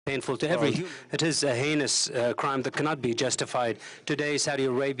painful to every human. It is a heinous crime that cannot be justified. Today, Saudi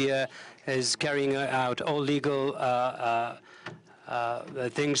Arabia is carrying out all legal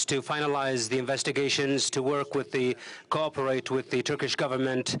things to finalize the investigations, to cooperate with the Turkish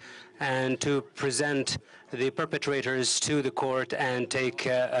government, and to present the perpetrators to the court and take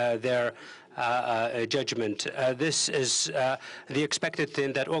their judgment. This is the expected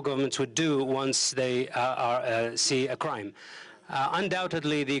thing that all governments would do once they see a crime.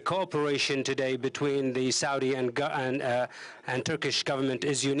 Undoubtedly, the cooperation today between the Saudi and Turkish government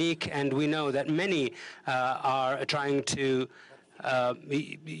is unique, and we know that many are trying to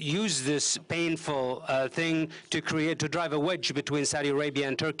use this painful thing to drive a wedge between Saudi Arabia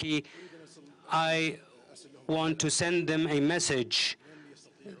and Turkey. I want to send them a message.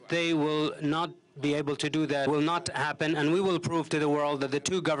 They will not be able to do that. It will not happen, and we will prove to the world that the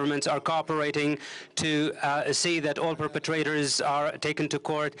two governments are cooperating to see that all perpetrators are taken to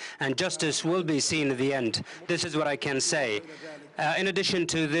court and justice will be seen at the end. This is what I can say. In addition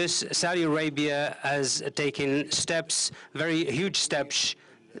to this, Saudi Arabia has taken steps, very huge steps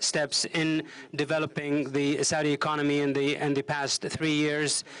in developing the Saudi economy in the past 3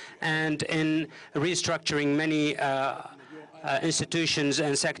 years, and in restructuring many institutions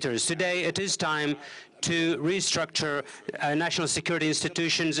and sectors. Today, it is time to restructure national security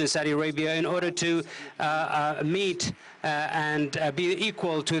institutions in Saudi Arabia in order to meet and be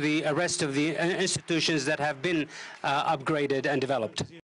equal to the rest of the institutions that have been upgraded and developed.